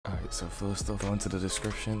Alright, so first off, go into the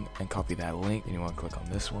description and copy that link, and you want to click on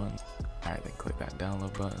this one. Alright, then click that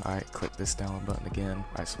download button. Alright, click this download button again.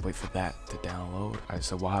 Alright, so wait for that to download. Alright,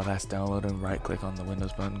 so while that's downloading, right click on the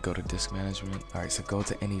Windows button, go to disk management. Alright, so go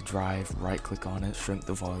to any drive, right click on it, shrink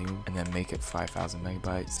the volume, and then make it 5,000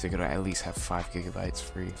 megabytes. So you're gonna at least have 5 gigabytes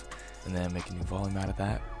free, and then make a new volume out of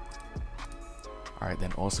that. Alright,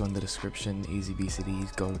 then also in the description, easy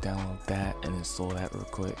BCDs, go download that and install that real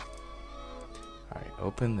quick. Alright,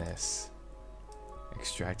 open this.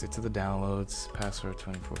 Extract it to the downloads, password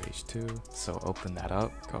 24H2. So open that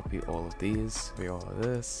up, copy all of these, copy all of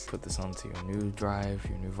this, put this onto your new drive,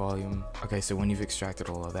 your new volume. Okay, so when you've extracted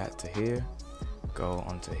all of that to here, go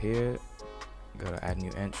onto here, go to add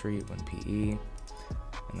new entry, WinPE,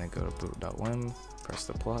 and then go to boot.wim, press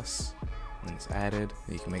the plus, when it's added,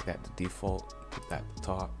 you can make that the default, put that at the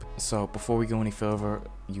top. So before we go any further,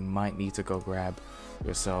 you might need to go grab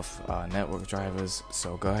yourself network drivers,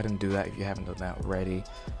 so go ahead and do that if you haven't done that already,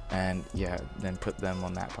 and yeah, then put them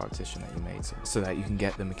on that partition that you made so that you can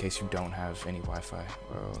get them in case you don't have any Wi-Fi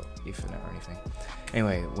or Ethernet or anything.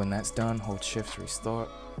 Anyway, when that's done, hold shift to restart.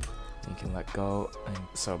 You can let go, and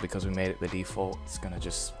so because we made it the default, it's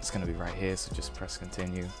gonna be right here, so just press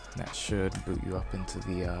continue. And that should boot you up into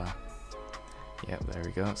the yep, there we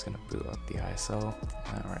go, it's gonna boot up the ISO.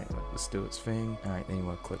 Alright, let's do its thing. Alright, then you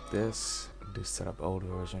want to click this, do set up old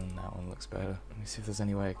version, that one looks better. Let me see if there's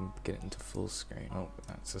any way I can get it into full screen. Oh,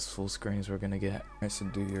 that's as full screen as we're gonna get. Alright, so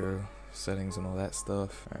do your settings and all that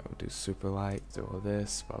stuff. Alright, we'll do super light, do all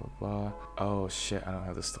this, blah blah blah. Oh shit, I don't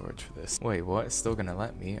have the storage for this. Wait, what? It's still gonna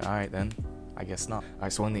let me? Alright then, I guess not.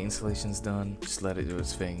 Alright, so when the installation's done, just let it do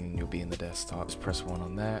its thing and you'll be in the desktop. Just press 1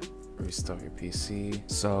 on that. Restart your PC.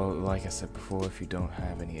 So like I said before, if you don't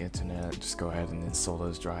have any internet, just go ahead and install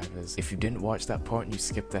those drivers. If you didn't watch that part and you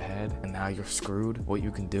skipped ahead and now you're screwed, what you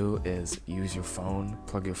can do is use your phone,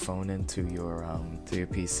 plug your phone into your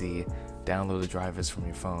PC, download the drivers from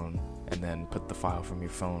your phone, and then put the file from your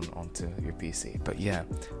phone onto your PC. But yeah,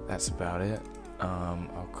 that's about it.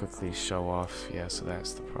 I'll quickly show off, yeah, so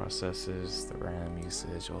that's the processors, the RAM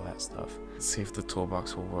usage, all that stuff. Let's see if the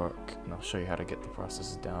toolbox will work, and I'll show you how to get the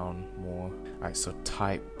processors down more. Alright, so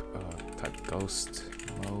type ghost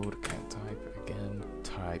mode, can't type again,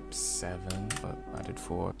 type 7, but I did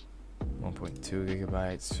 4. 1.2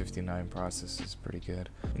 gigabytes, 59 processors, pretty good.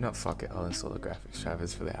 You know, fuck it, I'll install the graphics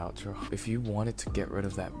drivers for the outro. If you wanted to get rid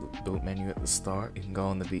of that boot menu at the start, you can go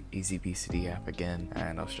on the Easy BCD app again,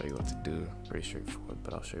 and I'll show you what to do. Pretty straightforward,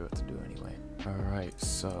 but I'll show you what to do anyway. Alright,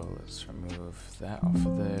 so let's remove that off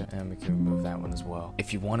of there, and we can remove that one as well.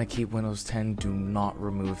 If you want to keep Windows 10, do not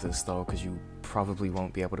remove this though, because you probably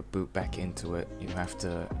won't be able to boot back into it. You have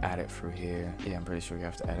to add it through here. Yeah, I'm pretty sure you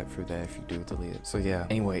have to add it through there if you do delete it. So yeah,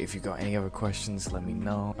 anyway, if you got any other questions, let me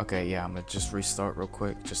know. Okay, yeah, I'm gonna just restart real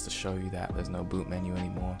quick just to show you that there's no boot menu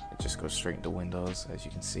anymore. It just goes straight into Windows, as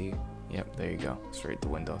you can see. Yep, there you go, straight to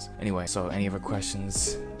Windows. Anyway, so any other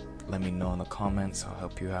questions, let me know in the comments. I'll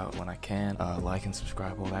help you out when I can. Like and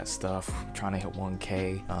subscribe, all that stuff. I'm trying to hit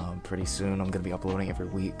 1K pretty soon. I'm gonna be uploading every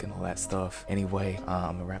week and all that stuff. Anyway,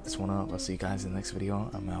 I'm gonna wrap this one up. I'll see you guys in the next video.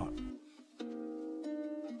 I'm out.